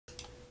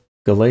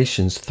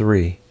Galatians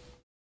 3.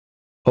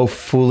 O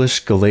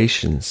foolish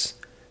Galatians,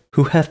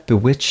 who hath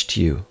bewitched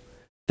you,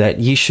 that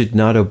ye should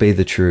not obey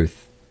the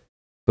truth,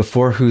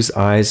 before whose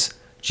eyes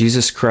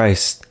Jesus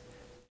Christ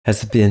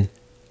has been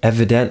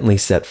evidently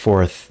set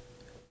forth,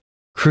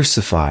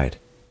 crucified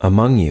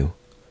among you?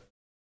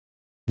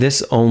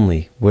 This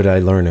only would I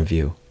learn of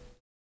you.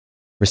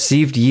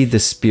 Received ye the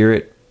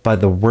Spirit by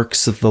the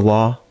works of the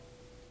law,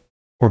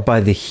 or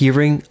by the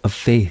hearing of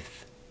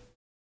faith?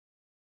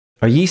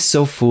 Are ye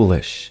so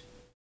foolish?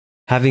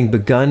 Having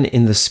begun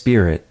in the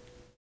Spirit,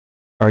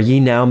 are ye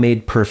now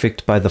made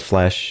perfect by the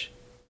flesh?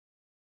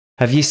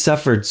 Have ye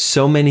suffered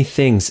so many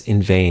things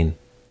in vain?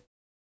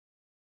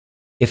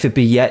 If it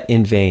be yet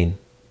in vain.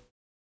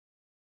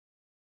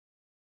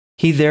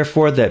 He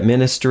therefore that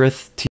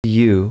ministereth to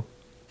you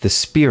the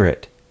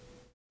Spirit,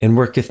 and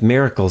worketh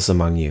miracles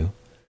among you,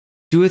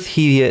 doeth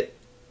he it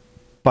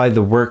by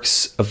the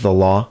works of the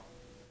law,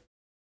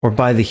 or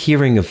by the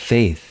hearing of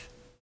faith?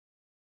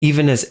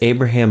 Even as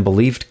Abraham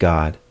believed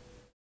God,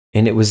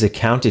 and it was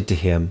accounted to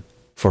him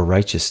for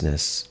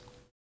righteousness.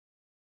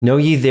 Know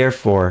ye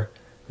therefore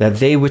that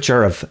they which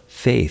are of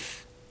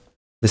faith,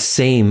 the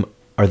same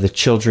are the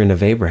children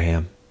of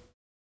Abraham.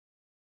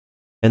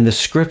 And the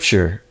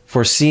Scripture,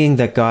 foreseeing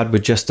that God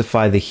would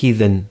justify the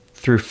heathen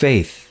through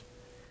faith,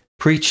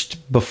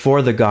 preached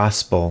before the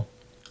gospel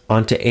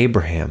unto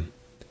Abraham,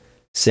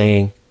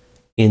 saying,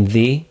 In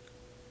thee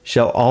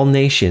shall all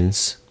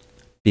nations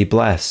be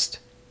blessed.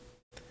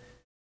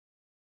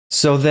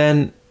 So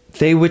then,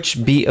 they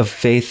which be of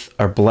faith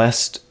are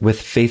blessed with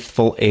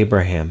faithful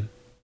Abraham.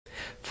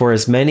 For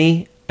as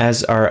many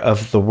as are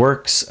of the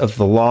works of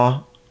the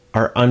law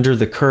are under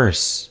the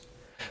curse.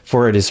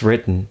 For it is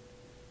written,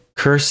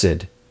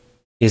 Cursed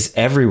is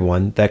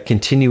everyone that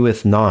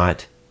continueth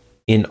not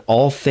in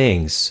all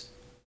things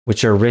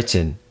which are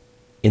written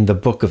in the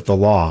book of the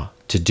law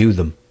to do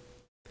them.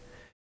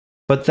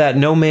 But that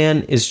no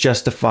man is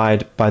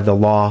justified by the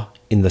law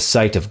in the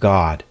sight of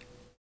God,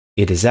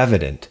 it is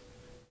evident,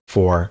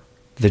 for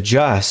the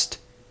just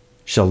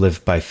shall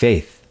live by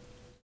faith.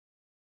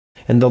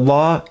 And the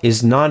law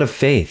is not of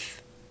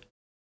faith,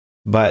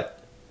 but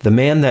the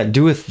man that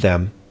doeth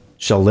them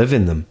shall live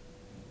in them.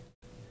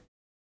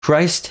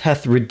 Christ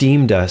hath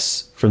redeemed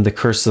us from the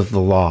curse of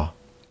the law,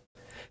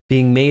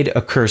 being made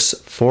a curse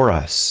for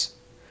us.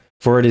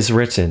 For it is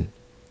written,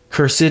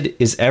 Cursed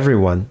is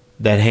everyone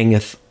that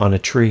hangeth on a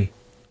tree.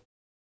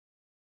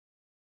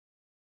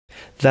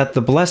 That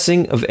the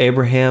blessing of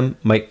Abraham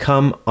might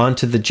come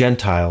unto the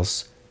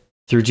Gentiles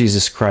through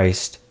Jesus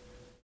Christ,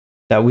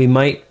 that we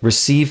might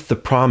receive the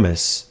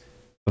promise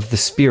of the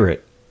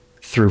Spirit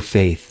through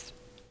faith.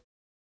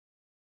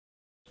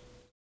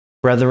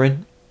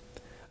 Brethren,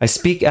 I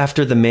speak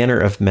after the manner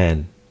of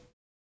men.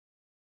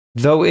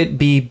 Though it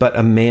be but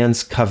a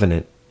man's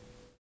covenant,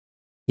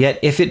 yet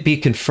if it be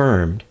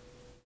confirmed,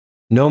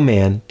 no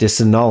man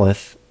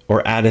disannulleth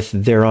or addeth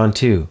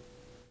thereunto.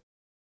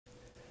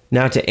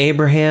 Now to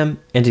Abraham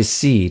and his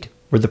seed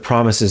were the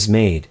promises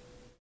made.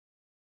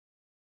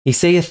 He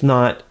saith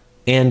not,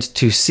 and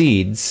to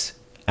seeds,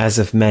 as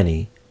of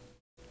many,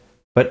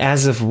 but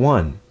as of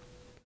one,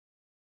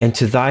 and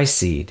to thy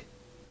seed,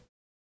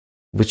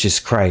 which is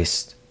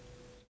Christ.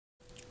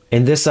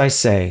 And this I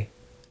say,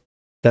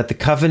 that the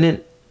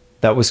covenant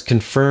that was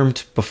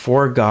confirmed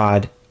before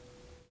God,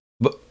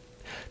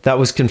 that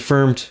was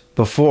confirmed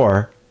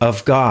before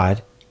of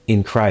God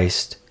in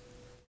Christ,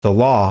 the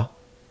law,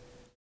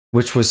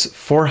 which was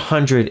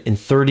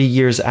 430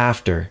 years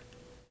after,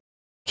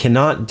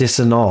 cannot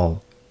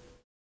disannul,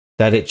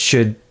 that it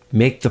should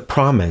make the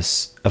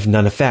promise of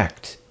none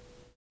effect.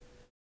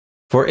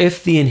 For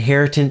if the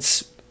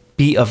inheritance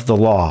be of the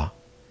law,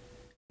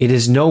 it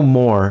is no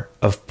more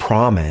of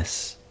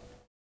promise,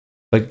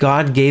 but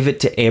God gave it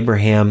to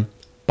Abraham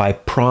by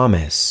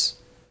promise.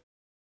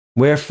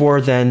 Wherefore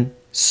then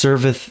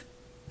serveth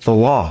the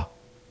law?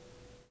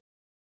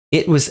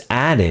 It was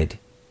added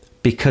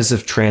because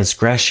of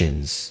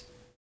transgressions,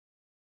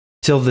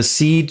 till the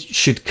seed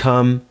should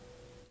come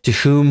to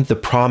whom the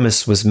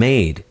promise was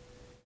made.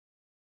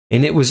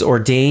 And it was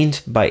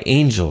ordained by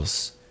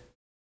angels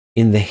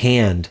in the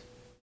hand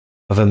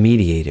of a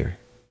mediator.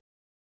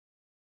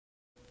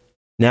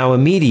 Now a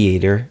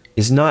mediator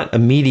is not a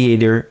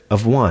mediator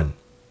of one,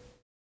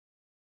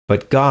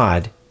 but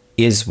God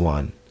is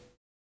one.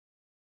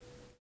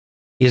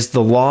 Is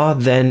the law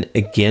then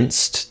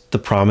against the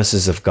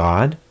promises of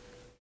God?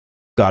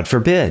 God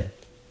forbid.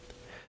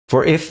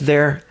 For if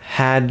there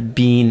had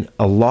been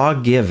a law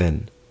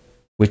given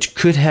which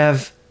could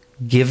have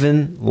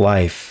given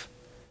life,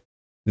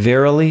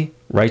 verily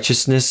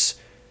righteousness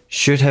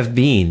should have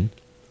been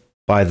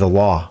by the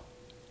law.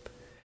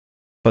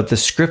 But the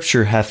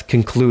Scripture hath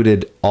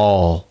concluded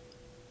all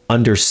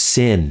under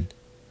sin,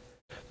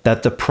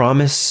 that the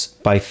promise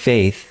by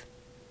faith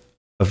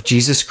of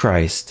Jesus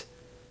Christ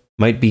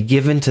might be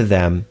given to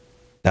them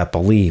that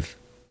believe.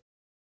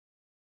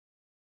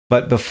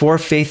 But before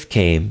faith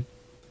came,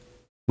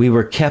 we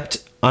were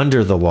kept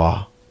under the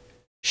law,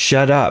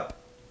 shut up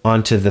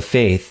unto the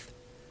faith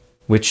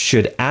which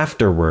should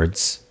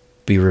afterwards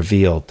be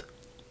revealed.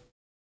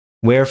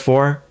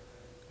 Wherefore,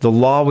 the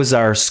law was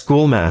our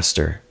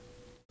schoolmaster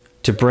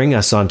to bring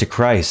us unto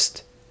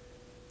Christ,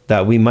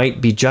 that we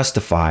might be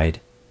justified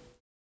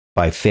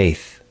by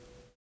faith.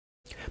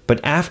 But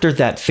after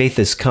that faith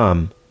is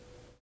come,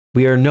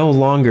 we are no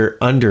longer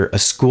under a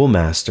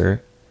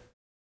schoolmaster,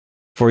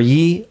 for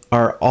ye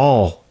are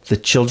all the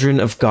children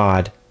of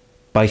God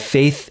by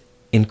faith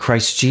in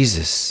Christ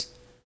Jesus.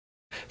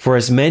 For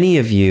as many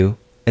of you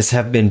as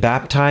have been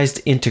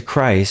baptized into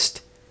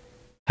Christ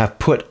have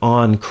put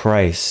on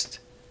Christ.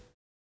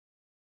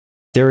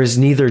 There is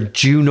neither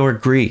Jew nor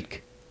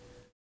Greek.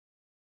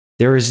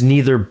 There is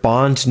neither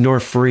bond nor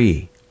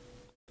free.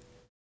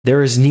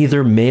 There is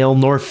neither male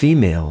nor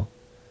female.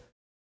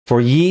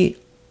 For ye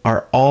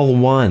are all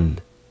one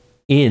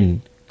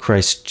in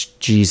Christ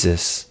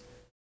Jesus.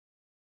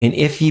 And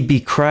if ye be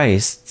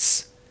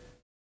Christ's,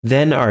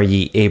 then are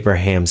ye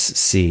Abraham's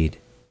seed,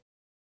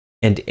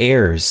 and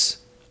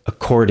heirs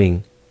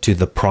according to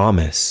the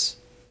promise.